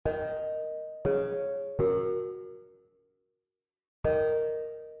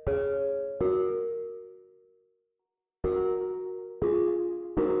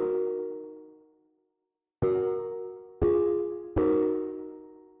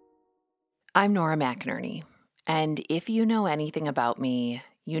I'm Nora McInerney, and if you know anything about me,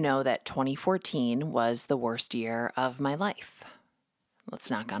 you know that 2014 was the worst year of my life.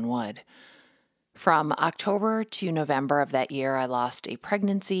 Let's knock on wood. From October to November of that year, I lost a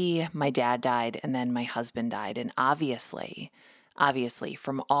pregnancy, my dad died, and then my husband died. And obviously,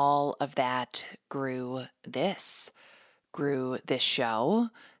 from all of that grew this show,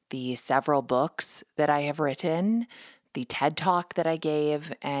 the several books that I have written, the TED Talk that I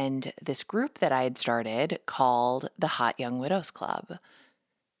gave, and this group that I had started called the Hot Young Widows Club.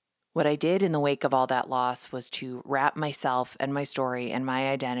 What I did in the wake of all that loss was to wrap myself and my story and my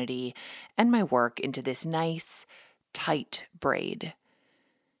identity and my work into this nice, tight braid.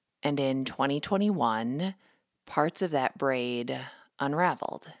 And in 2021, parts of that braid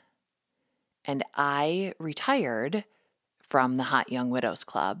unraveled. And I retired from the Hot Young Widows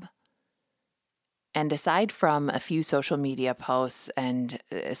Club. And aside from a few social media posts and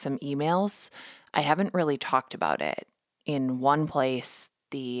some emails, I haven't really talked about it in one place,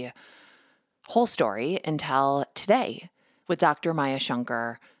 the whole story, until today with Dr. Maya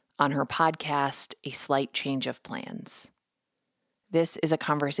Shankar on her podcast, A Slight Change of Plans. This is a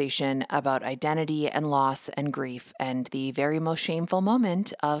conversation about identity and loss and grief and the very most shameful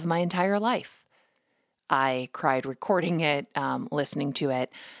moment of my entire life. I cried recording it, listening to it,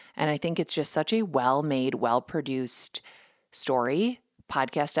 and I think it's just such a well-made, well-produced story,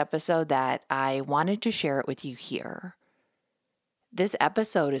 podcast episode, that I wanted to share it with you here. This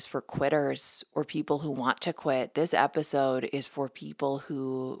episode is for quitters or people who want to quit. This episode is for people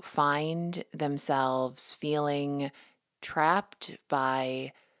who find themselves feeling trapped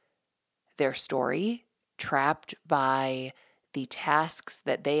by their story, trapped by the tasks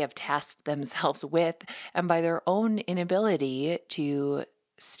that they have tasked themselves with, and by their own inability to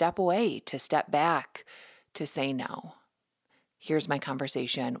step away, to step back, to say no. Here's my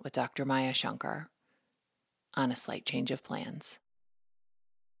conversation with Dr. Maya Shankar on A Slight Change of Plans.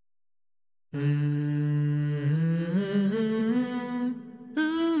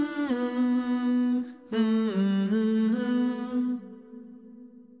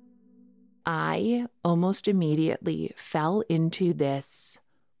 I almost immediately fell into this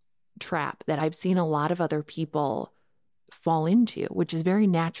trap that I've seen a lot of other people fall into, which is very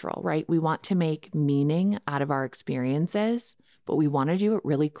natural, right? We want to make meaning out of our experiences, but we want to do it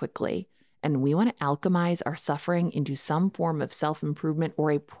really quickly. And we want to alchemize our suffering into some form of self-improvement or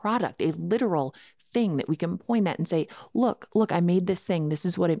a product, a literal thing that we can point at and say, look, I made this thing. This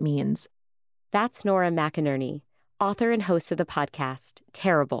is what it means. That's Nora McInerney, author and host of the podcast,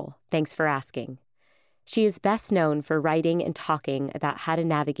 Terrible, Thanks for Asking. She is best known for writing and talking about how to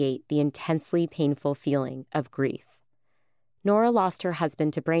navigate the intensely painful feeling of grief. Nora lost her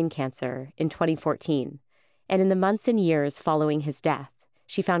husband to brain cancer in 2014, and in the months and years following his death,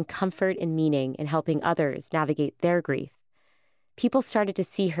 she found comfort and meaning in helping others navigate their grief. People started to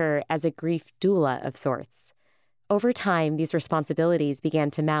see her as a grief doula of sorts. Over time, these responsibilities began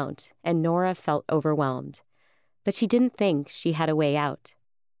to mount, and Nora felt overwhelmed. But she didn't think she had a way out.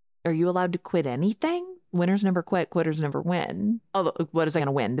 Are you allowed to quit anything? Winners never quit, quitters never win. Although, what is I going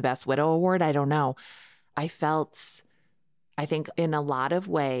to win? The Best Widow Award? I don't know. I think in a lot of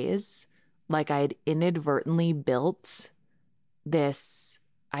ways, like I had inadvertently built this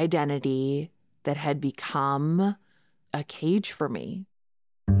identity that had become a cage for me.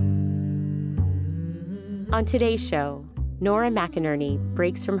 On today's show, Nora McInerney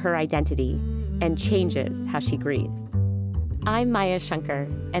breaks from her identity and changes how she grieves. I'm Maya Shankar,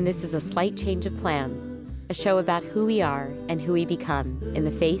 and this is A Slight Change of Plans, a show about who we are and who we become in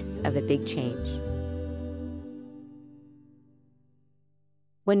the face of a big change.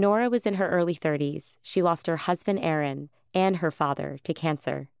 When Nora was in her early 30s, she lost her husband, Aaron, and her father to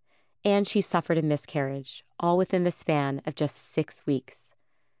cancer, and she suffered a miscarriage, all within the span of just 6 weeks.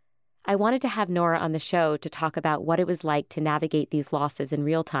 I wanted to have Nora on the show to talk about what it was like to navigate these losses in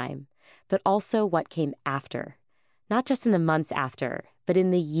real time, but also what came after. Not just in the months after, but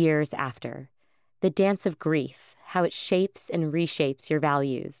in the years after. The dance of grief, how it shapes and reshapes your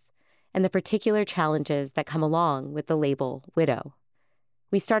values, and the particular challenges that come along with the label widow.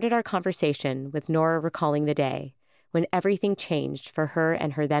 We started our conversation with Nora recalling the day when everything changed for her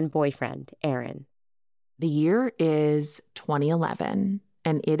and her then boyfriend, Aaron. The year is 2011,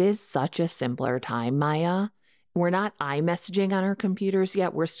 and it is such a simpler time, Maya. We're not iMessaging on our computers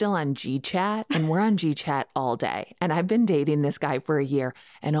yet. We're still on GChat, and we're on GChat all day. And I've been dating this guy for a year,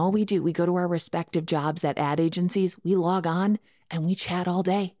 and all we do, we go to our respective jobs at ad agencies, we log on, and we chat all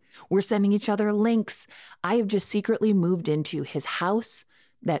day. We're sending each other links. I have just secretly moved into his house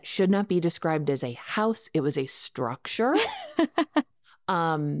that should not be described as a house. It was a structure.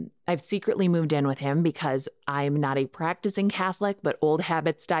 I've secretly moved in with him because I'm not a practicing Catholic, but old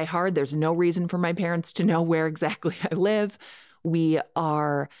habits die hard. There's no reason for my parents to know where exactly I live. We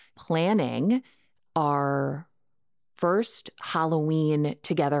are planning our first Halloween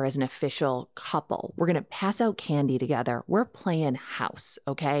together as an official couple. We're going to pass out candy together. We're playing house,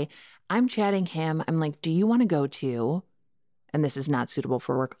 okay? I'm chatting him. I'm like, do you want to go to, and this is not suitable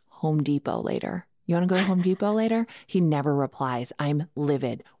for work, Home Depot later? You want to go to Home Depot later? He never replies. I'm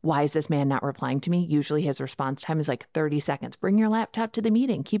livid. Why is this man not replying to me? Usually his response time is like 30 seconds. Bring your laptop to the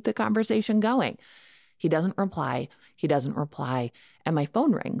meeting. Keep the conversation going. He doesn't reply. He doesn't reply. And my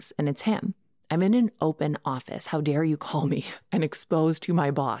phone rings and it's him. I'm in an open office. How dare you call me and expose to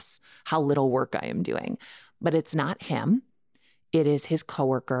my boss how little work I am doing? But it's not him. It is his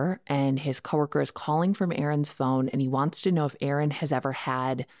coworker, and his coworker is calling from Aaron's phone, and he wants to know if Aaron has ever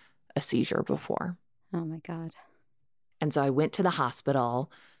had a seizure before. Oh my God. And so I went to the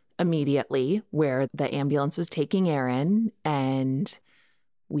hospital immediately where the ambulance was taking Aaron, and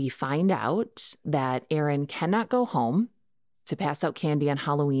we find out that Aaron cannot go home to pass out candy on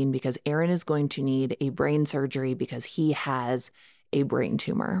Halloween because Aaron is going to need a brain surgery because he has a brain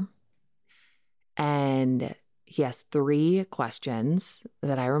tumor. And he has 3 questions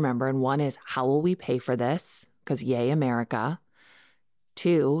that I remember. And one is, how will we pay for this? Because yay, America.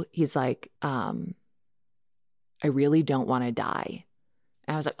 2, he's like, I really don't want to die.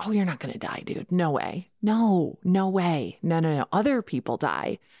 And I was like, oh, you're not going to die, dude. No way. No way. No. Other people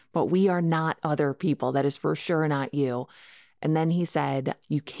die, but we are not other people. That is for sure not you. And then he said,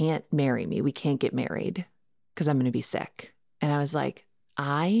 you can't marry me. We can't get married because I'm going to be sick. And I was like,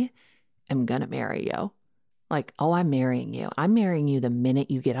 I am going to marry you. Like, oh, I'm marrying you. I'm marrying you the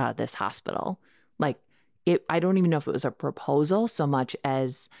minute you get out of this hospital. Like, I don't even know if it was a proposal so much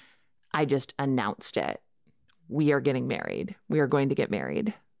as I just announced it. We are getting married. We are going to get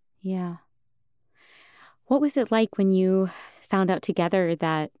married. Yeah. What was it like when you found out together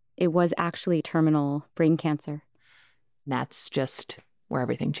that it was actually terminal brain cancer? That's just where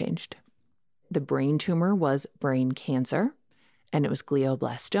everything changed. The brain tumor was brain cancer, and it was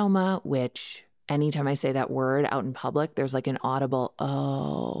glioblastoma, which anytime I say that word out in public, there's like an audible,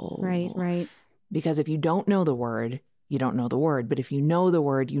 oh. Right. Because if you don't know the word, you don't know the word. But if you know the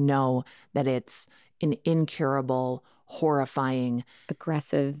word, you know that it's an incurable, horrifying,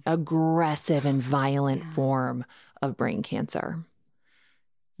 aggressive and violent form of brain cancer.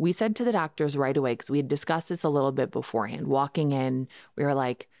 We said to the doctors right away, because we had discussed this a little bit beforehand, walking in, we were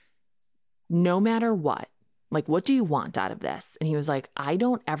like, no matter what, like, what do you want out of this? And he was like, I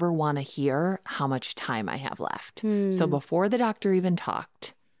don't ever want to hear how much time I have left. So before the doctor even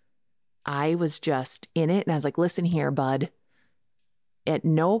talked, I was just in it. And I was like, listen here, bud, at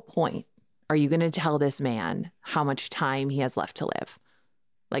no point are you going to tell this man how much time he has left to live?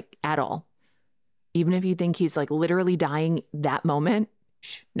 Like, at all. Even if you think he's like literally dying that moment,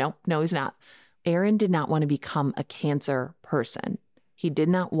 no, he's not. Aaron did not want to become a cancer person. He did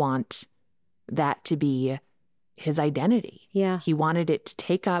not want that to be his identity. Yeah. He wanted it to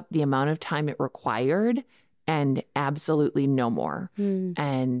take up the amount of time it required and absolutely no more.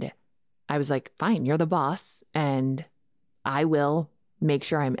 And I was like, fine, you're the boss, and I will make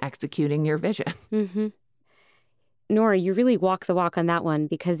sure I'm executing your vision. Mm-hmm. Nora, you really walk the walk on that one,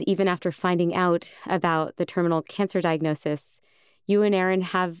 because even after finding out about the terminal cancer diagnosis, you and Aaron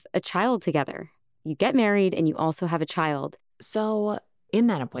have a child together. You get married and you also have a child. So in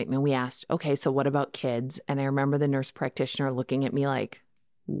that appointment, we asked, okay, so what about kids? And I remember the nurse practitioner looking at me like,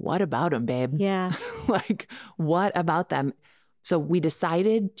 what about them, babe? Yeah. Like, what about them? So we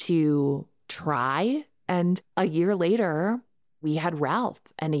decided to try. And a year later, we had Ralph.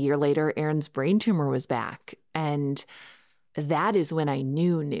 And a year later, Aaron's brain tumor was back. And that is when I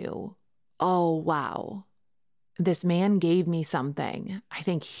knew, oh, wow, this man gave me something. I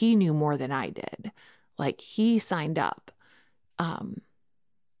think he knew more than I did. Like, he signed up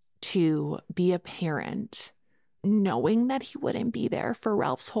to be a parent, knowing that he wouldn't be there for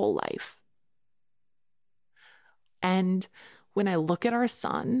Ralph's whole life. And when I look at our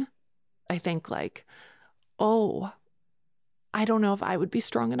son, I think like, oh, I don't know if I would be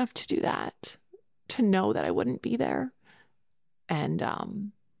strong enough to do that, to know that I wouldn't be there.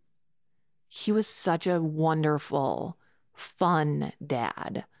 And he was such a wonderful, fun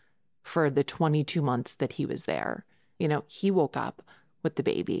dad for the 22 months that he was there. You know, he woke up with the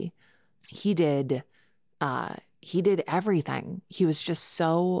baby. He did everything. He was just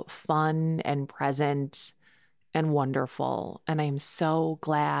so fun and present and wonderful. And I'm so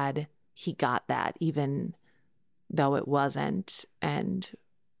glad he got that, even though it wasn't and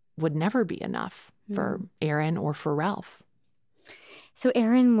would never be enough for Aaron or for Ralph. So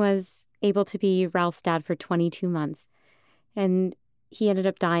Aaron was able to be Ralph's dad for 22 months, and he ended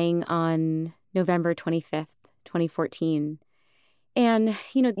up dying on November 25th, 2014. And,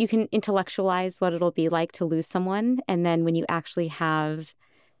 you can intellectualize what it'll be like to lose someone. And then when you actually have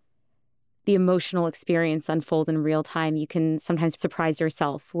the emotional experience unfold in real time, you can sometimes surprise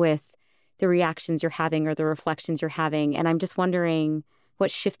yourself with the reactions you're having or the reflections you're having. And I'm just wondering what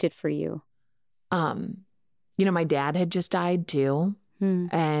shifted for you. My dad had just died too.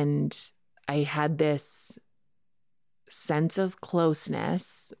 And I had this sense of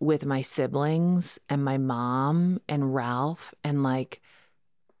closeness with my siblings and my mom and Ralph, and like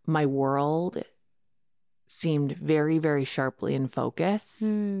my world seemed very, very sharply in focus.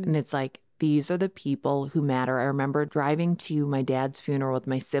 And it's like, these are the people who matter. I remember driving to my dad's funeral with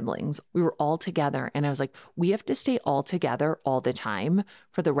my siblings. We were all together, and I was like, we have to stay all together all the time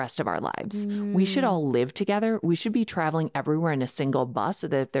for the rest of our lives. We should all live together. We should be traveling everywhere in a single bus so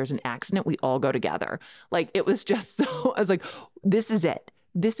that if there's an accident, we all go together. Like, it was just so, I was like, this is it.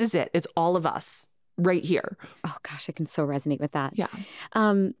 This is it. It's all of us right here. Oh gosh, I can so resonate with that. Yeah.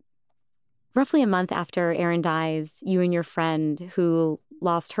 Roughly a month after Erin dies, you and your friend who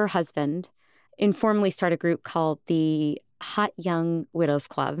lost her husband informally start a group called the Hot Young Widows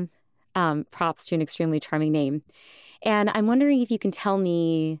Club. Props to an extremely charming name. And I'm wondering if you can tell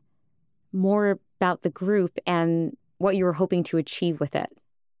me more about the group and what you were hoping to achieve with it.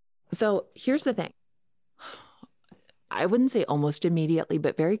 So here's the thing. I wouldn't say almost immediately,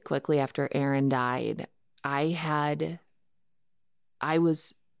 but very quickly after Erin died, I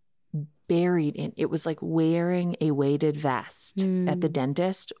was buried in, it was like wearing a weighted vest at the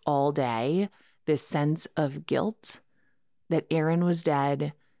dentist all day, this sense of guilt that Aaron was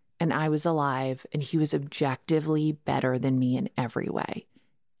dead and I was alive and he was objectively better than me in every way.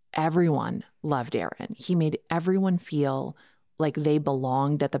 Everyone loved Aaron. He made everyone feel like they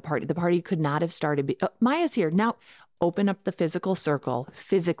belonged at the party. The party could not have started. Maya's here. Now open up the physical circle,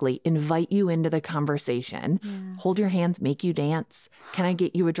 physically invite you into the conversation, hold your hands, make you dance. Can I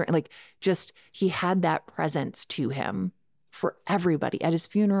get you a drink? Like, just, he had that presence to him for everybody. At his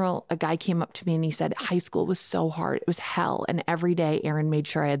funeral, a guy came up to me and he said, high school was so hard. It was hell. And every day Aaron made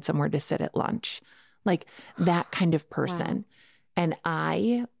sure I had somewhere to sit at lunch. Like, that kind of person. Wow. And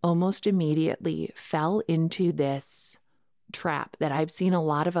I almost immediately fell into this trap that I've seen a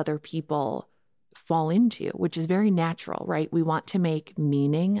lot of other people fall into, which is very natural, right? We want to make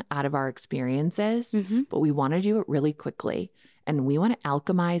meaning out of our experiences, but we want to do it really quickly. And we want to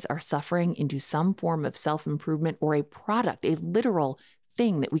alchemize our suffering into some form of self-improvement or a product, a literal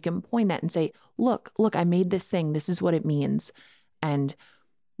thing that we can point at and say, look, I made this thing. This is what it means. And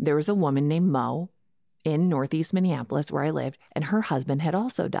there was a woman named Mo in Northeast Minneapolis where I lived, and her husband had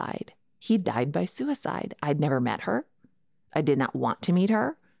also died. He died by suicide. I'd never met her. I did not want to meet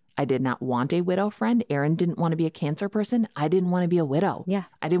her. I did not want a widow friend. Aaron didn't want to be a cancer person. I didn't want to be a widow. Yeah.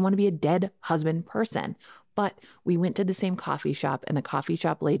 I didn't want to be a dead husband person. But we went to the same coffee shop, and the coffee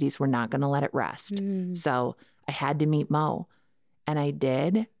shop ladies were not going to let it rest. So I had to meet Mo. And I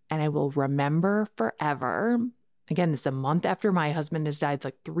did. And I will remember forever. Again, this is a month after my husband has died. It's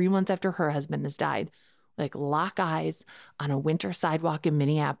like 3 months after her husband has died. Like, lock eyes on a winter sidewalk in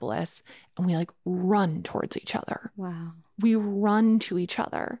Minneapolis, and we like run towards each other. Wow. We run to each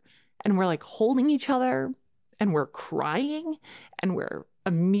other, and we're like holding each other, and we're crying, and we're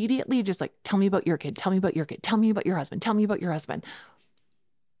immediately just like, tell me about your kid, tell me about your kid, tell me about your husband, tell me about your husband.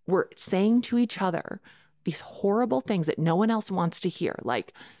 We're saying to each other these horrible things that no one else wants to hear.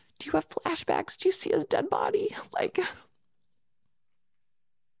 Like, do you have flashbacks? Do you see his dead body? Like,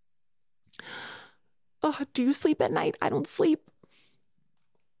 oh, do you sleep at night? I don't sleep.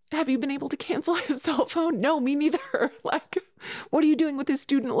 Have you been able to cancel his cell phone? No, me neither. Like, what are you doing with his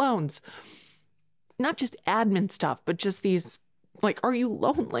student loans? Not just admin stuff, but just these, like, are you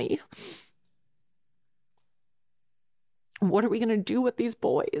lonely? What are we going to do with these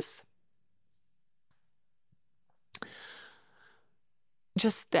boys?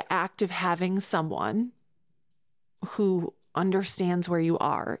 Just the act of having someone who understands where you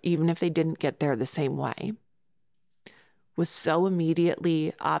are, even if they didn't get there the same way, was so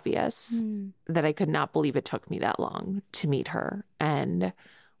immediately obvious that I could not believe it took me that long to meet her. And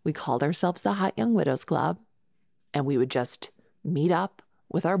we called ourselves the Hot Young Widows Club, and we would just meet up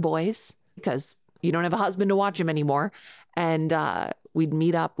with our boys because you don't have a husband to watch him anymore. And we'd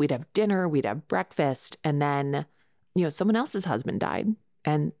meet up, we'd have dinner, we'd have breakfast, and then, someone else's husband died,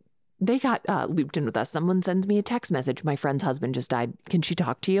 and they got looped in with us. Someone sends me a text message. My friend's husband just died. Can she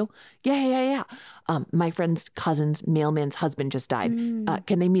talk to you? Yeah. My friend's cousin's mailman's husband just died.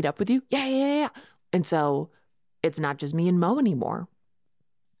 Can they meet up with you? Yeah. And so it's not just me and Mo anymore.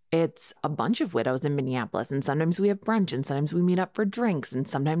 It's a bunch of widows in Minneapolis, and sometimes we have brunch, and sometimes we meet up for drinks, and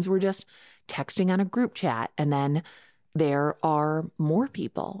sometimes we're just texting on a group chat, and then there are more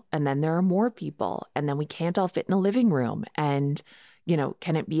people, and then there are more people, and then we can't all fit in a living room. And,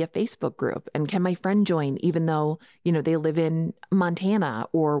 can it be a Facebook group? And can my friend join, even though, they live in Montana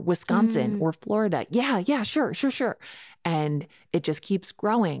or Wisconsin or Florida? Yeah, sure. And it just keeps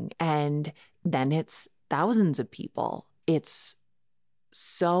growing. And then it's thousands of people. It's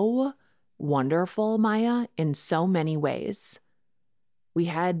so wonderful, Maya, in so many ways. We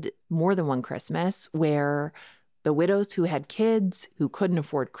had more than one Christmas where the widows who had kids who couldn't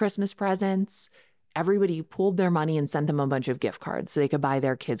afford Christmas presents, everybody pooled their money and sent them a bunch of gift cards so they could buy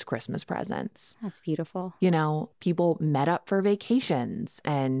their kids Christmas presents. That's beautiful. People met up for vacations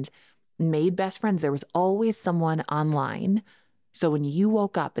and made best friends. There was always someone online. So when you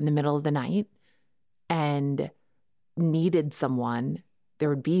woke up in the middle of the night and needed someone, there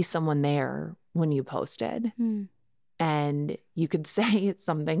would be someone there when you posted. And you could say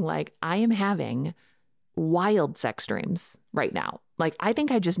something like, I am having wild sex dreams right now. Like, I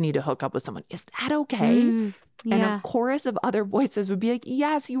think I just need to hook up with someone. Is that okay? Yeah. And a chorus of other voices would be like,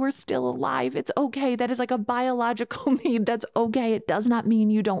 yes, you are still alive. It's okay. That is like a biological need. That's okay. It does not mean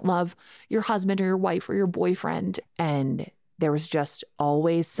you don't love your husband or your wife or your boyfriend. And there was just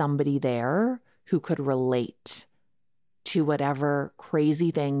always somebody there who could relate to whatever crazy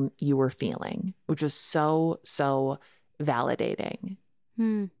thing you were feeling, which was so, so validating.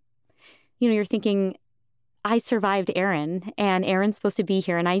 You're thinking, I survived Aaron, and Aaron's supposed to be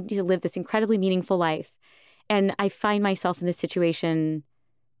here, and I need to live this incredibly meaningful life. And I find myself in this situation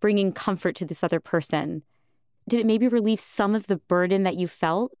bringing comfort to this other person. Did it maybe relieve some of the burden that you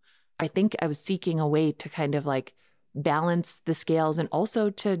felt? I think I was seeking a way to kind of like balance the scales and also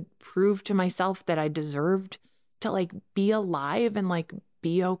to prove to myself that I deserved to like be alive and like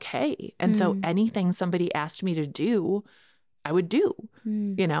be okay. And so anything somebody asked me to do, I would do,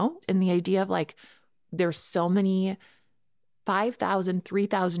 And the idea of like, there's so many 5,000,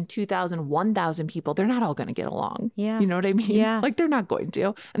 3,000, 2,000, 1,000 people. They're not all going to get along. Yeah. You know what I mean? Yeah. Like they're not going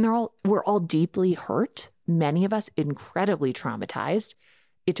to. And we're all deeply hurt. Many of us incredibly traumatized.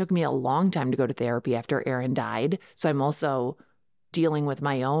 It took me a long time to go to therapy after Aaron died. So I'm also dealing with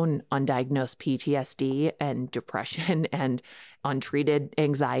my own undiagnosed PTSD and depression and untreated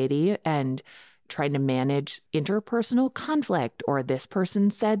anxiety and trying to manage interpersonal conflict, or this person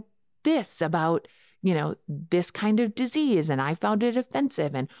said this about, this kind of disease and I found it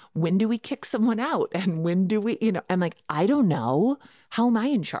offensive. And when do we kick someone out? And when do we, I'm like, I don't know. How am I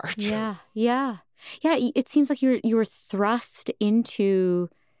in charge? Yeah. It seems like you were thrust into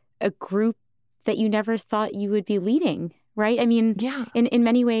a group that you never thought you would be leading, right? I mean, in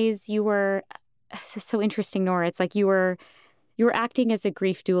many ways you were, this is so interesting, Nora. It's like you were acting as a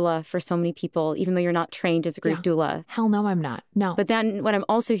grief doula for so many people, even though you're not trained as a grief doula. Hell no, I'm not. No. But then what I'm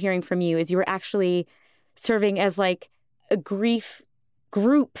also hearing from you is you were actually serving as like a grief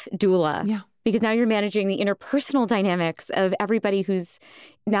group doula. Yeah. Because now you're managing the interpersonal dynamics of everybody who's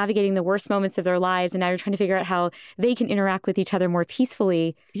navigating the worst moments of their lives. And now you're trying to figure out how they can interact with each other more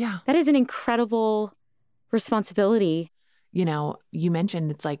peacefully. Yeah. That is an incredible responsibility. You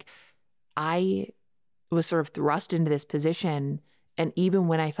mentioned it's like I was sort of thrust into this position. And even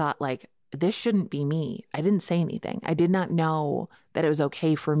when I thought like, this shouldn't be me, I didn't say anything. I did not know that it was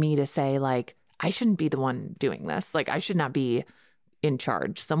okay for me to say like, I shouldn't be the one doing this. Like I should not be in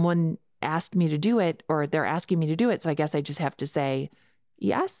charge. Someone asked me to do it, or they're asking me to do it. So I guess I just have to say,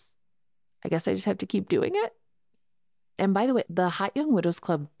 yes, I guess I just have to keep doing it. And by the way, the Hot Young Widows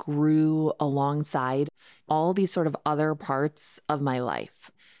Club grew alongside all these sort of other parts of my life.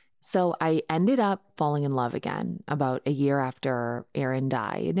 So I ended up falling in love again about a year after Aaron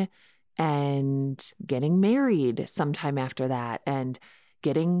died, and getting married sometime after that, and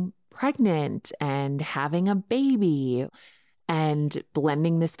getting pregnant and having a baby, and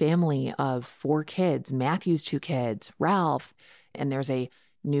blending this family of 4 kids, Matthew's 2 kids, Ralph, and there's a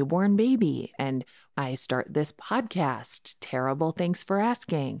newborn baby. And I start this podcast, Terrible Thanks for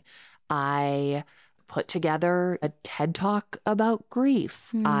Asking. I put together a TED Talk about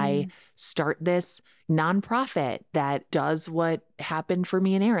grief. I start this nonprofit that does what happened for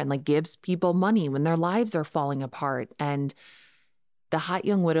me and Aaron, like gives people money when their lives are falling apart. And the Hot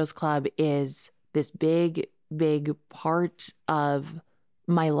Young Widows Club is this big part of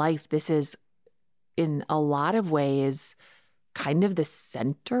my life. This is, in a lot of ways, kind of the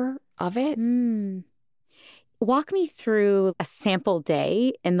center of it. Walk me through a sample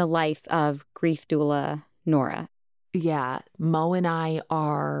day in the life of grief doula Nora. Yeah, Mo and I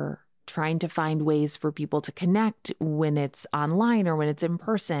are trying to find ways for people to connect when it's online or when it's in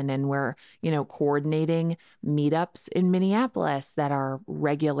person. And we're, coordinating meetups in Minneapolis that are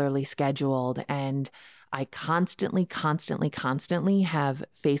regularly scheduled. And I constantly have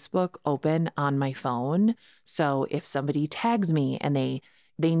Facebook open on my phone. So if somebody tags me and they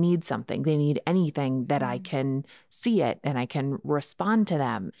need something, they need anything, that I can see it and I can respond to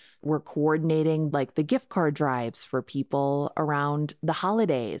them. We're coordinating like the gift card drives for people around the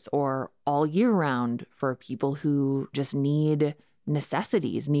holidays or all year round for people who just need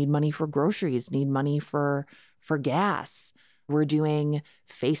necessities, need money for groceries, need money for gas. We're doing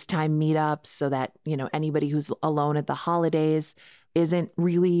FaceTime meetups so that, anybody who's alone at the holidays isn't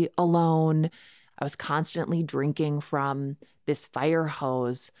really alone. I was constantly drinking from this fire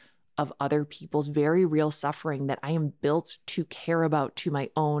hose of other people's very real suffering that I am built to care about to my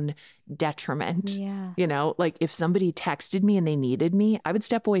own detriment. Yeah. Like if somebody texted me and they needed me, I would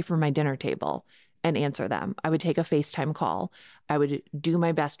step away from my dinner table and answer them. I would take a FaceTime call. I would do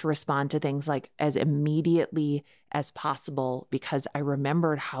my best to respond to things like as immediately as possible because I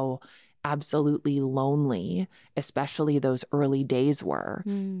remembered how absolutely lonely, especially those early days were.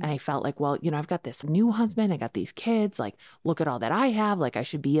 And I felt like, well, I've got this new husband, I got these kids, like, look at all that I have, like, I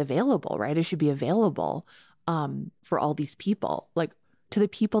should be available, right? I should be available for all these people, like to the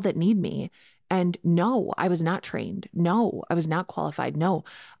people that need me. And no, I was not trained. No, I was not qualified. No,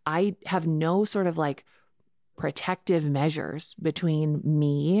 I have no sort of like protective measures between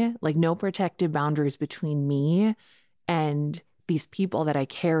me, like no protective boundaries between me and these people that I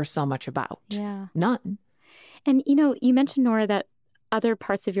care so much about. Yeah. None. And, you mentioned, Nora, that other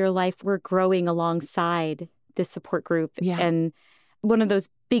parts of your life were growing alongside this support group. Yeah. And one of those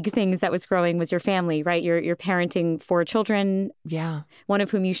big things that was growing was your family, right? You're parenting 4 children. Yeah. One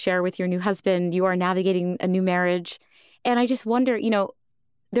of whom you share with your new husband. You are navigating a new marriage. And I just wonder,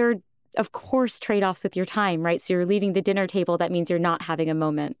 there are, of course, trade-offs with your time, right? So you're leaving the dinner table. That means you're not having a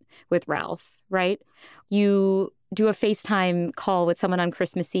moment with Ralph, right? You do a FaceTime call with someone on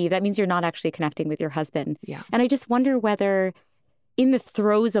Christmas Eve. That means you're not actually connecting with your husband. Yeah. And I just wonder whether in the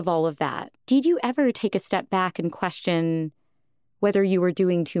throes of all of that, did you ever take a step back and question whether you were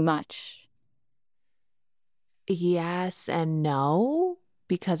doing too much? Yes and no,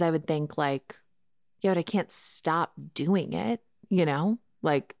 because I would think like, yeah, but I can't stop doing it,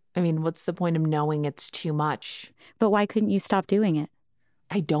 Like, I mean, what's the point of knowing it's too much? But why couldn't you stop doing it?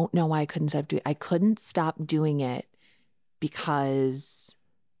 I don't know why I couldn't stop doing it. I couldn't stop doing it because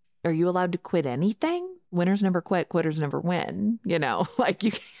are you allowed to quit anything? Winners never quit, quitters never win. Like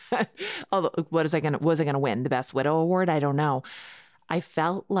you can't. Although, was I gonna win the Best Widow award? I don't know. I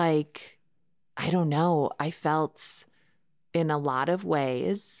felt like, I don't know. I felt in a lot of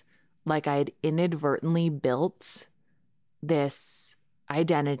ways like I'd inadvertently built this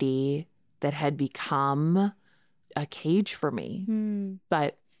identity that had become a cage for me.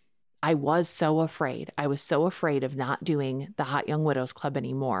 But I was so afraid. I was so afraid of not doing the Hot Young Widows Club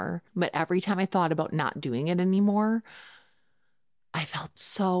anymore. But every time I thought about not doing it anymore, I felt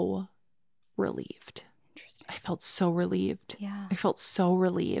so relieved. Interesting. I felt so relieved. Yeah. I felt so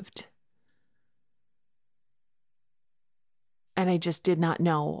relieved. And I just did not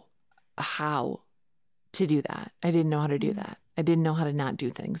know how to do that. I didn't know how to do that. I didn't know how to not do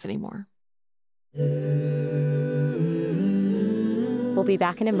things anymore. We'll be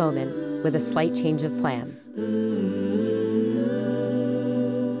back in a moment with a slight change of plans.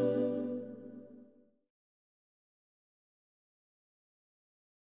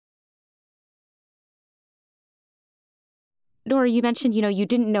 Nora, you mentioned, you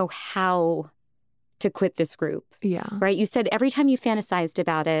didn't know how to quit this group. Yeah. Right? You said every time you fantasized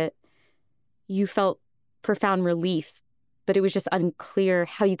about it, you felt profound relief, but it was just unclear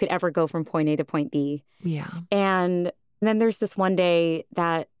how you could ever go from point A to point B. Yeah. And then there's this one day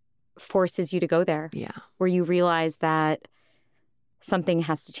that forces you to go there. Yeah. Where you realize that something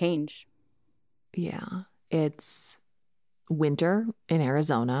has to change. Yeah. It's winter in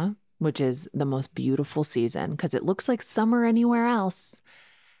Arizona, which is the most beautiful season because it looks like summer anywhere else.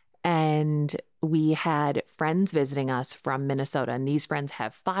 And we had friends visiting us from Minnesota, and these friends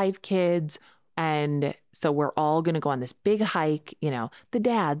have 5 kids. And so we're all going to go on this big hike, the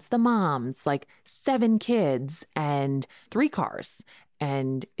dads, the moms, like 7 kids and 3 cars.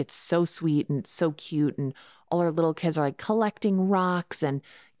 And it's so sweet and it's so cute. And all our little kids are like collecting rocks and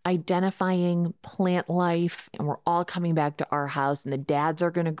identifying plant life. And we're all coming back to our house, and the dads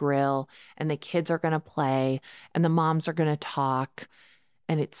are going to grill and the kids are going to play and the moms are going to talk.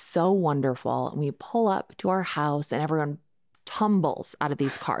 And it's so wonderful. And we pull up to our house and everyone tumbles out of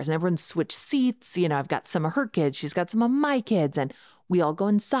these cars and everyone switched seats. You know, I've got some of her kids. She's got some of my kids. And we all go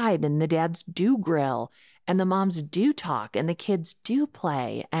inside and the dads do grill and the moms do talk and the kids do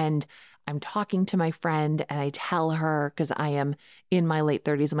play. And I'm talking to my friend and I tell her, because I am in my late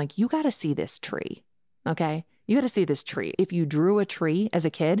 30s, I'm like, you got to see this tree. Okay. You got to see this tree. If you drew a tree as a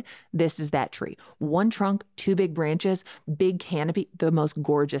kid, this is that tree. One trunk, two big branches, big canopy, the most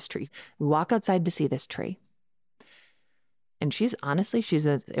gorgeous tree. We walk outside to see this tree. And she's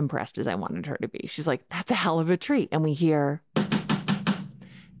as impressed as I wanted her to be. She's like, that's a hell of a tree. And we hear,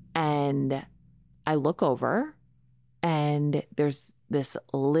 and I look over and there's this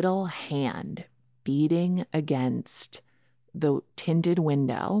little hand beating against the tinted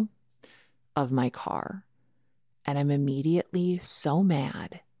window of my car. And I'm immediately so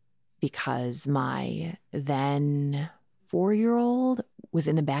mad because my then 4-year-old was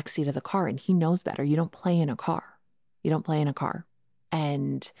in the backseat of the car and he knows better. You don't play in a car. You don't play in a car.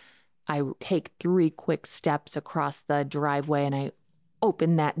 And I take 3 quick steps across the driveway and I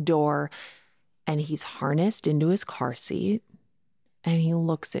open that door and he's harnessed into his car seat and he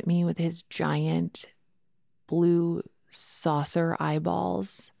looks at me with his giant blue saucer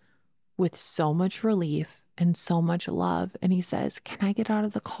eyeballs with so much relief and so much love. And he says, "Can I get out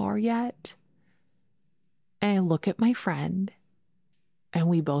of the car yet?" And I look at my friend and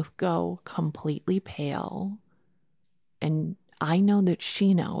we both go completely pale. And I know that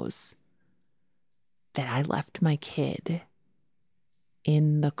she knows that I left my kid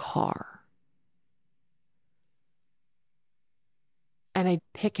in the car. And I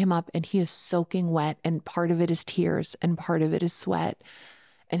pick him up and he is soaking wet and part of it is tears and part of it is sweat.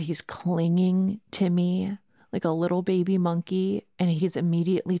 And he's clinging to me like a little baby monkey. And he's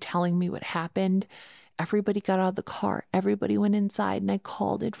immediately telling me what happened. Everybody got out of the car. Everybody went inside and I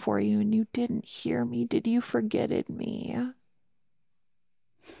called it for you and you didn't hear me. Did you forget it, me?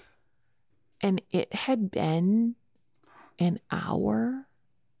 And it had been an hour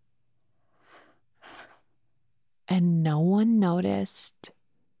and no one noticed.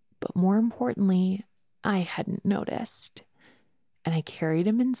 But more importantly, I hadn't noticed. And I carried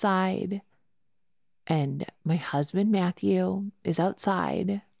him inside and my husband, Matthew, is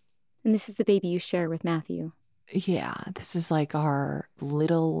outside. And this is the baby you share with Matthew. Yeah, this is like our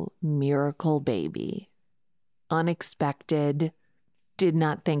little miracle baby. Unexpected. Did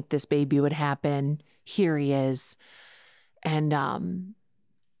not think this baby would happen. Here he is. And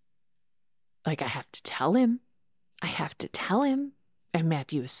like I have to tell him. And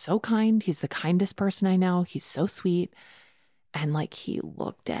Matthew is so kind. He's the kindest person I know. He's so sweet. And like he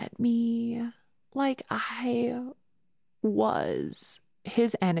looked at me like I was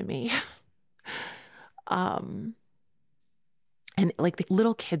his enemy. And like the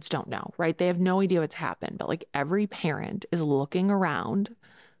little kids don't know, right? They have no idea what's happened, but like every parent is looking around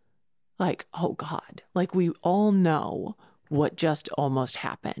like, oh God, like we all know what just almost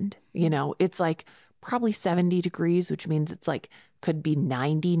happened. You know, it's like probably 70 degrees, which means it's like could be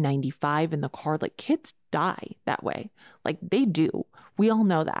 90, 95 in the car. Like kids die that way. Like they do. We all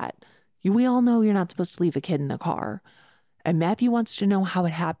know that. We all know you're not supposed to leave a kid in the car. And Matthew wants to know how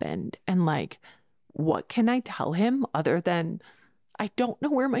it happened. And like, what can I tell him other than I don't know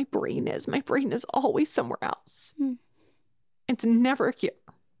where my brain is. My brain is always somewhere else. It's never here.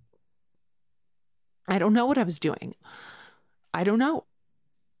 I don't know what I was doing. I don't know.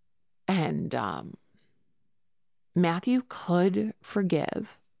 And Matthew could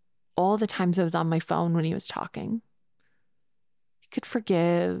forgive all the times I was on my phone when he was talking. He could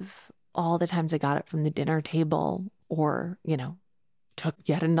forgive all the times I got it from the dinner table or, you know, took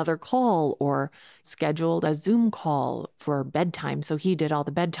yet another call or scheduled a Zoom call for bedtime. So he did all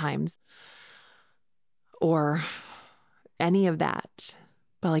the bedtimes or any of that.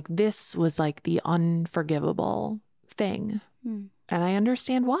 But like this was like the unforgivable thing. And I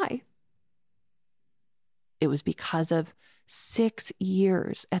understand why. It was because of 6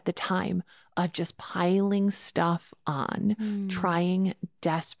 years at the time of just piling stuff on, trying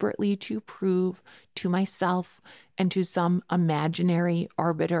desperately to prove to myself and to some imaginary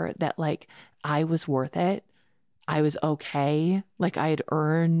arbiter that like I was worth it. I was okay. Like I had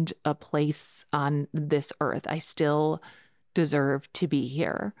earned a place on this earth. I still deserve to be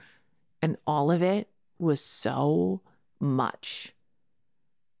here. And all of it was so much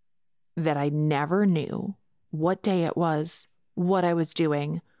that I never knew what day it was, what I was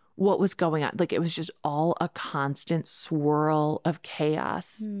doing, what was going on. Like it was just all a constant swirl of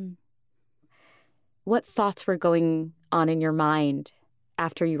chaos. What thoughts were going on in your mind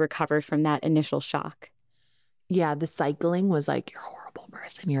after you recovered from that initial shock? Yeah, the cycling was like, you're horrible. horrible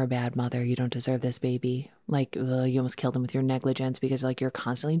person. You're a bad mother. You don't deserve this baby. Like, you almost killed him with your negligence because like you're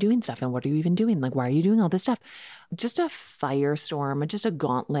constantly doing stuff. And what are you even doing? Like, why are you doing all this stuff? Just a firestorm, just a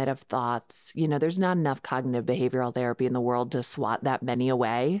gauntlet of thoughts. You know, there's not enough cognitive behavioral therapy in the world to swat that many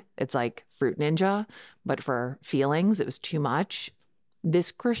away. It's like Fruit Ninja, but for feelings, it was too much.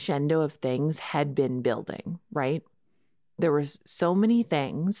 This crescendo of things had been building, right? There was so many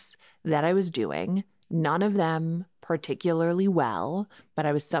things that I was doing, none of them particularly well, but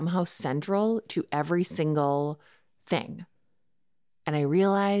I was somehow central to every single thing. And I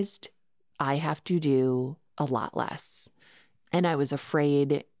realized I have to do a lot less. And I was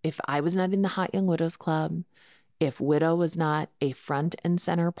afraid if I was not in the Hot Young Widows Club, if widow was not a front and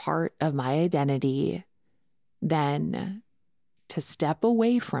center part of my identity, then to step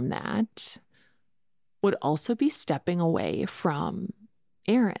away from that would also be stepping away from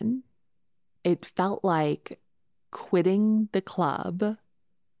Aaron. It felt like quitting the club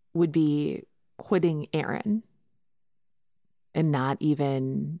would be quitting Aaron. And not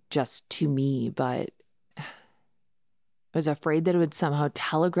even just to me, but I was afraid that it would somehow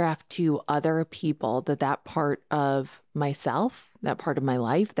telegraph to other people that that part of myself, that part of my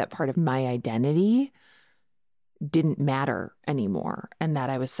life, that part of my identity didn't matter anymore. And that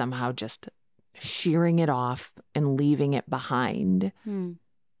I was somehow just shearing it off and leaving it behind.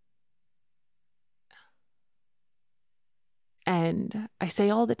 And I say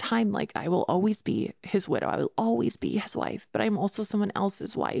all the time, like, I will always be his widow. I will always be his wife, but I'm also someone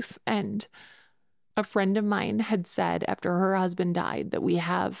else's wife. And a friend of mine had said after her husband died that we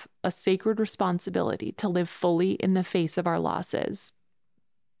have a sacred responsibility to live fully in the face of our losses.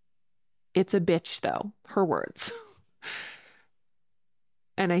 It's a bitch, though, her words.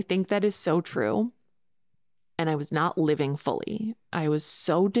 And I think that is so true. And I was not living fully. I was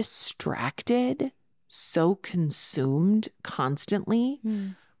so distracted, so consumed constantly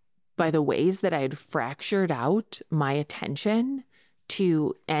by the ways that I had fractured out my attention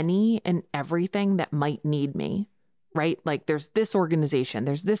to any and everything that might need me, right? Like there's this organization,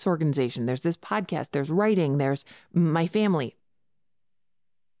 there's this organization, there's this podcast, there's writing, there's my family.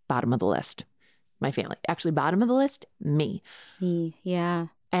 Bottom of the list, my family. Actually, bottom of the list, me. Me, yeah.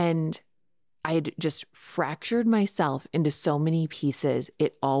 And I had just fractured myself into so many pieces.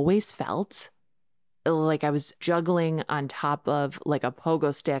 It always felt like I was juggling on top of like a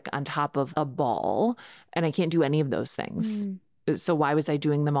pogo stick on top of a ball, and I can't do any of those things. So why was I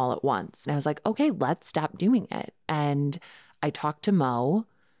doing them all at once? And I was like, okay, let's stop doing it. And I talked to Mo,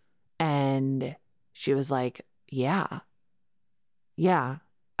 and she was like, yeah,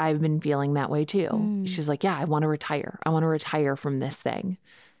 I've been feeling that way too. She's like, yeah, I want to retire. I want to retire from this thing.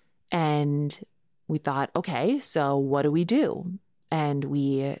 And we thought, okay, so what do we do? And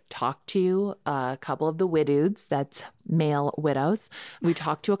we talked to a couple of the widows, that's male widows. We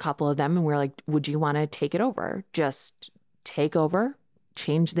talked to a couple of them and we were like, would you want to take it over? Just take over,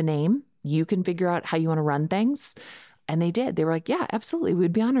 change the name. You can figure out how you want to run things. And they did. They were like, yeah, absolutely.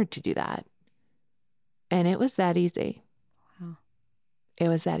 We'd be honored to do that. And it was that easy. Wow. It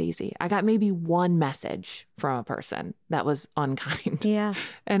was that easy. I got maybe one message from a person that was unkind. Yeah.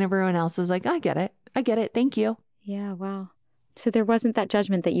 And everyone else was like, I get it. I get it. Thank you. Yeah. Wow. So there wasn't that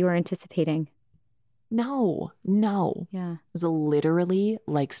judgment that you were anticipating? No. Yeah. It was literally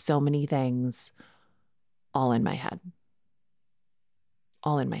like so many things all in my head.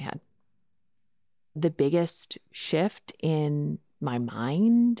 All in my head. The biggest shift in my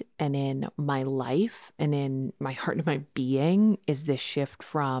mind and in my life and in my heart and my being is this shift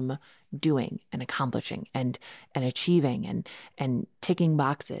from doing and accomplishing and achieving and ticking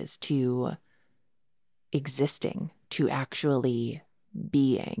boxes to existing, to actually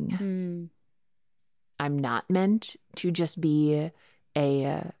being. I'm not meant to just be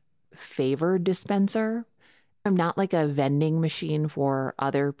a favor dispenser. I'm not like a vending machine for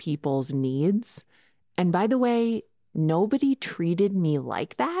other people's needs. And by the way, nobody treated me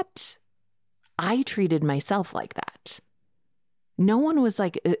like that. I treated myself like that. No one was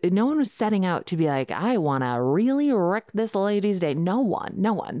setting out to be like, I want to really wreck this lady's day. No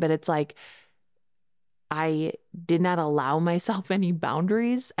one. But it's like, I did not allow myself any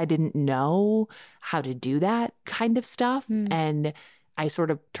boundaries. I didn't know how to do that kind of stuff. And I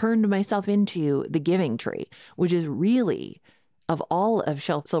sort of turned myself into the giving tree, which is really, of all of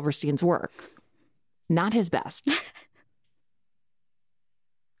Shel Silverstein's work, not his best.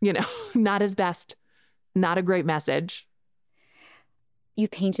 Not his best. Not a great message. You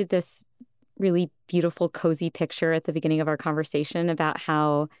painted this really beautiful, cozy picture at the beginning of our conversation about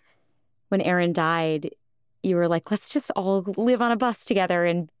how when Aaron died, you were like, let's just all live on a bus together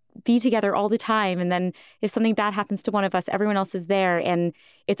and be together all the time. And then if something bad happens to one of us, everyone else is there. And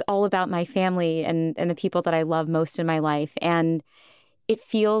it's all about my family and the people that I love most in my life. And it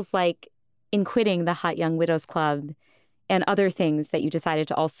feels like in quitting the Hot Young Widows Club and other things that you decided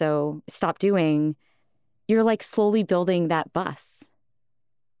to also stop doing, you're like slowly building that bus.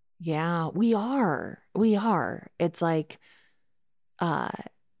 Yeah, we are. We are. It's like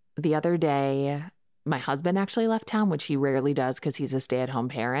the other day, my husband actually left town, which he rarely does because he's a stay-at-home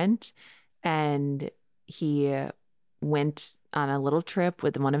parent. And he went on a little trip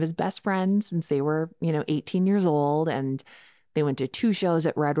with one of his best friends since they were, 18 years old. And they went to 2 shows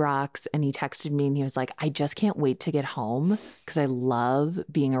at Red Rocks. And he texted me and he was like, I just can't wait to get home because I love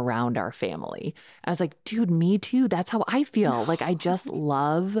being around our family. I was like, dude, me too. That's how I feel. Like, I just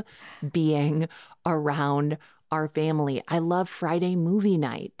love being around our family. I love Friday movie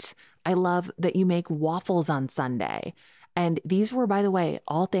night. I love that you make waffles on Sunday. And these were, by the way,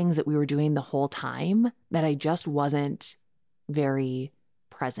 all things that we were doing the whole time that I just wasn't very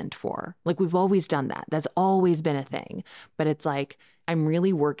present for. Like, we've always done that. That's always been a thing. But it's like, I'm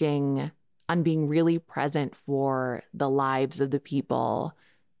really working on being really present for the lives of the people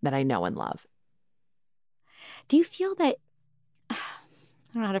that I know and love. Do you feel that, I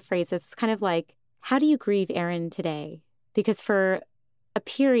don't know how to phrase this, it's kind of like, how do you grieve Aaron today? Because for a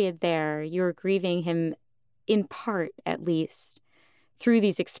period there, you were grieving him in part, at least, through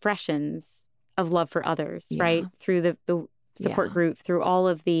these expressions of love for others, right? Through the support group, through all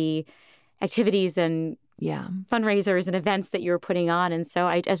of the activities and fundraisers and events that you were putting on. And so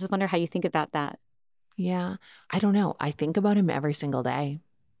I just wonder how you think about that. Yeah, I don't know. I think about him every single day.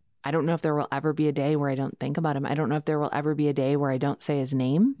 I don't know if there will ever be a day where I don't think about him. I don't know if there will ever be a day where I don't say his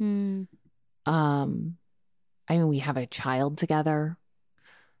name. I mean, we have a child together.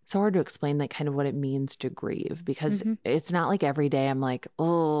 It's hard to explain like kind of what it means to grieve because it's not like every day I'm like,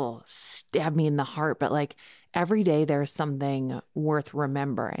 oh, stab me in the heart. But like every day there's something worth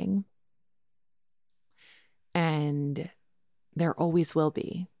remembering. And there always will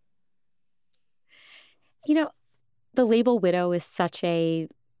be. You know, the label widow is such a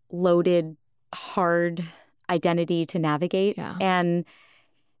loaded, hard identity to navigate. Yeah. And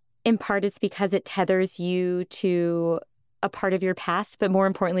in part, it's because it tethers you to a part of your past, but more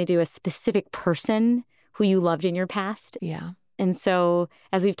importantly, to a specific person who you loved in your past. Yeah. And so,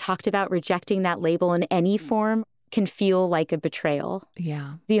 as we've talked about, rejecting that label in any form can feel like a betrayal.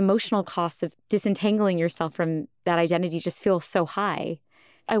 Yeah. The emotional cost of disentangling yourself from that identity just feels so high.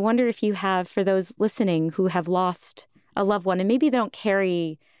 I wonder if you have, for those listening who have lost a loved one, and maybe they don't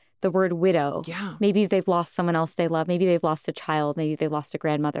carry the word widow. Yeah. Maybe they've lost someone else they love. Maybe they've lost a child. Maybe they lost a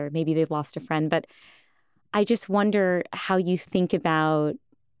grandmother. Maybe they've lost a friend. But I just wonder how you think about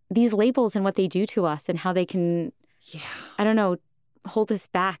these labels and what they do to us and how they can, I don't know, hold us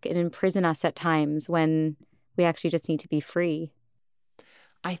back and imprison us at times when we actually just need to be free.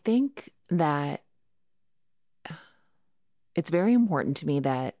 I think that it's very important to me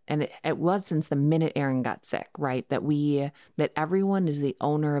that, and it was since the minute Aaron got sick, right? That everyone is the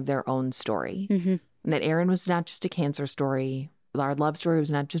owner of their own story. And that Aaron was not just a cancer story. Our love story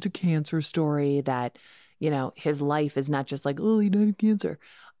was not just a cancer story. That, his life is not just like, oh, he died of cancer.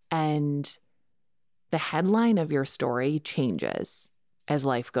 And the headline of your story changes as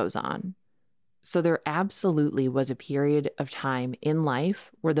life goes on. So there absolutely was a period of time in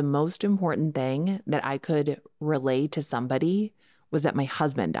life where the most important thing that I could relay to somebody was that my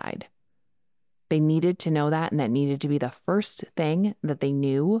husband died. They needed to know that, and that needed to be the first thing that they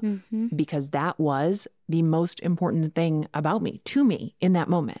knew because that was the most important thing about me, to me, in that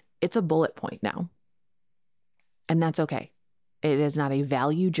moment. It's a bullet point now. And that's okay. It is not a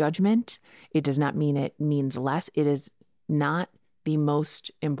value judgment. It does not mean it means less. It is not the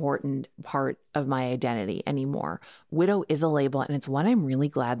most important part of my identity anymore. Widow is a label, and it's one I'm really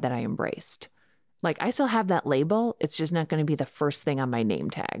glad that I embraced. Like, I still have that label. It's just not going to be the first thing on my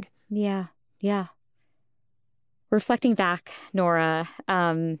name tag. Yeah. Reflecting back, Nora,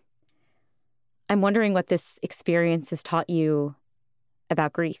 I'm wondering what this experience has taught you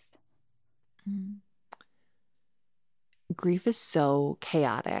about grief. Grief is so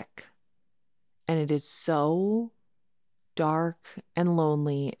chaotic, and it is so dark and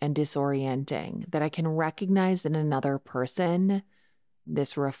lonely and disorienting that I can recognize in another person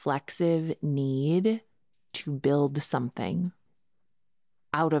this reflexive need to build something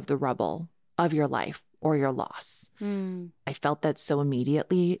out of the rubble of your life or your loss. I felt that so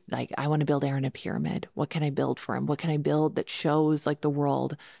immediately. Like, I want to build Aaron a pyramid. What can I build for him? What can I build that shows like the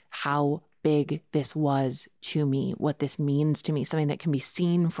world how big this was to me, what this means to me, something that can be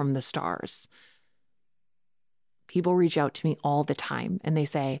seen from the stars. People reach out to me all the time and they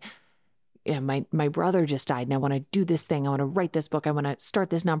say, yeah, my brother just died and I want to do this thing. I want to write this book. I want to start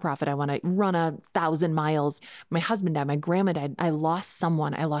this nonprofit. I want to run 1,000 miles. My husband died. My grandma died. I lost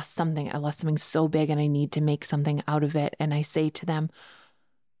someone. I lost something. I lost something so big and I need to make something out of it. And I say to them,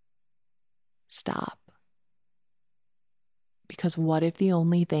 stop. Because what if the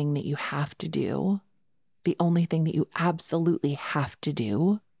only thing that you have to do, the only thing that you absolutely have to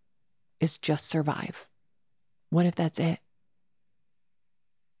do is just survive? What if that's it?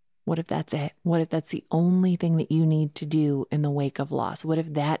 What if that's it? What if that's the only thing that you need to do in the wake of loss? What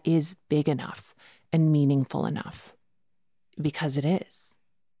if that is big enough and meaningful enough? Because it is.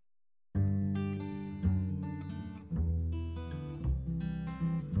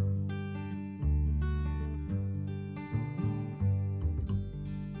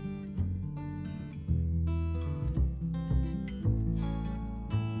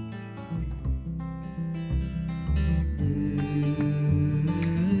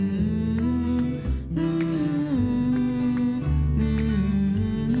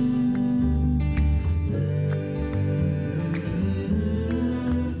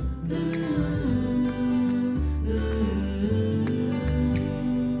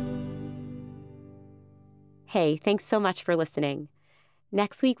 Hey, thanks so much for listening.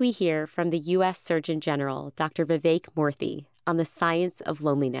 Next week, we hear from the U.S. Surgeon General, Dr. Vivek Murthy, on the science of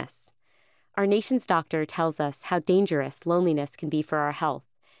loneliness. Our nation's doctor tells us how dangerous loneliness can be for our health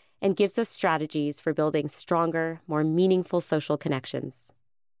and gives us strategies for building stronger, more meaningful social connections.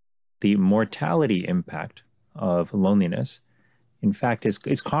 The mortality impact of loneliness, in fact,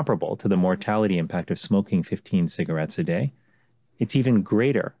 is comparable to the mortality impact of smoking 15 cigarettes a day. It's even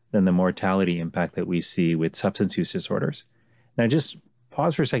greater than the mortality impact that we see with substance use disorders. Now, just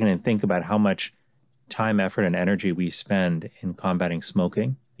pause for a second and think about how much time, effort, and energy we spend in combating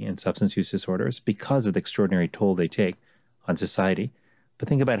smoking and substance use disorders because of the extraordinary toll they take on society. But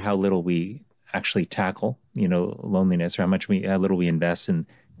think about how little we actually tackle, loneliness, or how little we invest in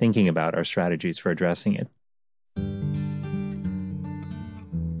thinking about our strategies for addressing it.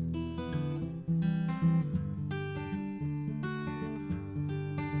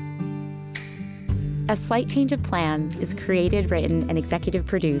 A Slight Change of Plans is created, written, and executive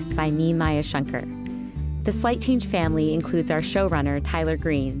produced by me, Maya Shankar. The Slight Change family includes our showrunner, Tyler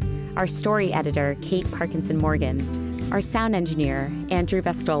Green, our story editor, Kate Parkinson Morgan, our sound engineer, Andrew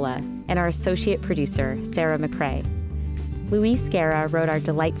Vestola, and our associate producer, Sarah McCrae. Luis Guerra wrote our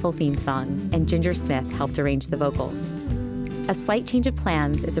delightful theme song, and Ginger Smith helped arrange the vocals. A Slight Change of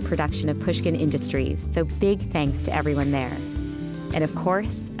Plans is a production of Pushkin Industries, so big thanks to everyone there. And of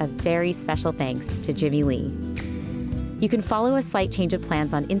course, a very special thanks to Jimmy Lee. You can follow A Slight Change of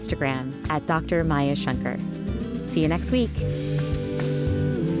Plans on Instagram at Dr. Maya Shankar. See you next week.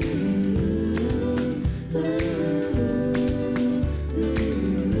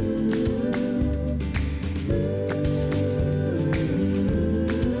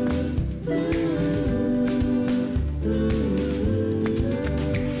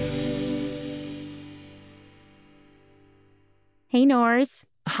 Hey, Nors.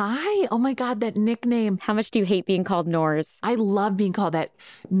 Hi. Oh my God, that nickname. How much do you hate being called Nors? I love being called that.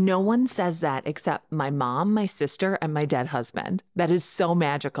 No one says that except my mom, my sister, and my dead husband. That is so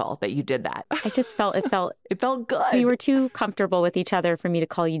magical that you did that. I just felt it felt good. We were too comfortable with each other for me to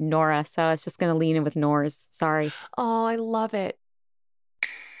call you Nora, so I was just going to lean in with Nors. Sorry. Oh, I love it.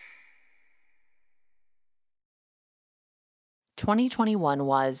 2021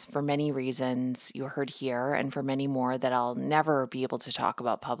 was, for many reasons you heard here, and for many more that I'll never be able to talk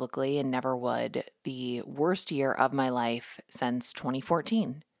about publicly and never would, the worst year of my life since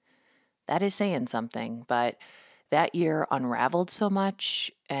 2014. That is saying something, but that year unraveled so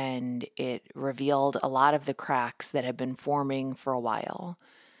much and it revealed a lot of the cracks that had been forming for a while.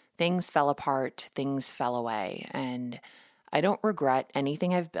 Things fell apart, things fell away, and I don't regret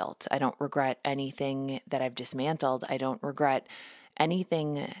anything I've built. I don't regret anything that I've dismantled. I don't regret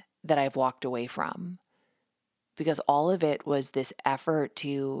anything that I've walked away from, because all of it was this effort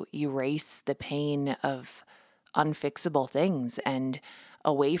to erase the pain of unfixable things and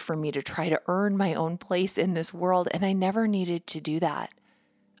a way for me to try to earn my own place in this world. And I never needed to do that.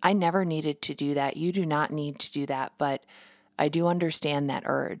 I never needed to do that. You do not need to do that, but I do understand that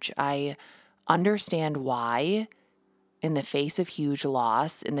urge. I understand why, in the face of huge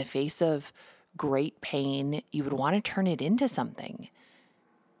loss, in the face of great pain, you would want to turn it into something.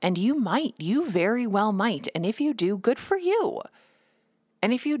 And you very well might. And if you do, good for you.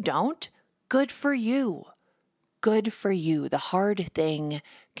 And if you don't, good for you. Good for you. The hard thing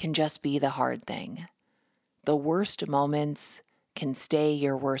can just be the hard thing. The worst moments can stay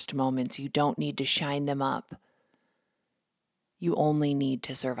your worst moments. You don't need to shine them up. You only need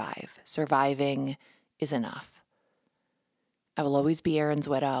to survive. Surviving is enough. I will always be Aaron's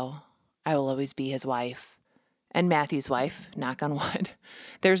widow. I will always be his wife. And Matthew's wife, knock on wood.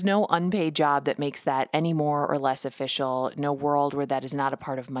 There's no unpaid job that makes that any more or less official. No world where that is not a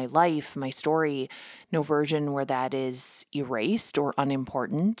part of my life, my story. No version where that is erased or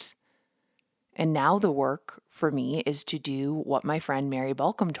unimportant. And now the work for me is to do what my friend Mary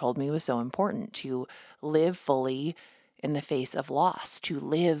Balcom told me was so important, to live fully in the face of loss, to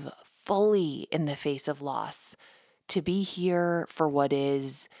live fully in the face of loss, to be here for what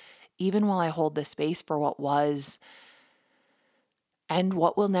is, even while I hold the space for what was and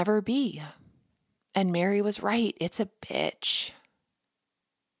what will never be. And Mary was right. It's a bitch.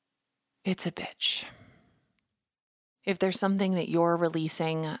 It's a bitch. If there's something that you're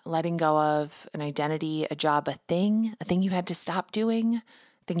releasing, letting go of, an identity, a job, a thing you had to stop doing,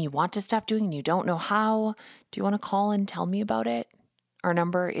 a thing you want to stop doing and you don't know how, do you want to call and tell me about it? Our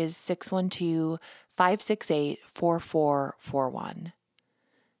number is 612-568-4441.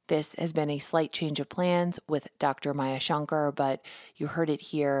 This has been a slight change of plans with Dr. Maya Shankar, but you heard it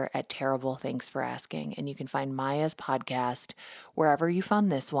here at Terrible Thanks for Asking. And you can find Maya's podcast wherever you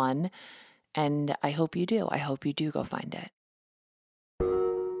found this one. And I hope you do. I hope you do go find it.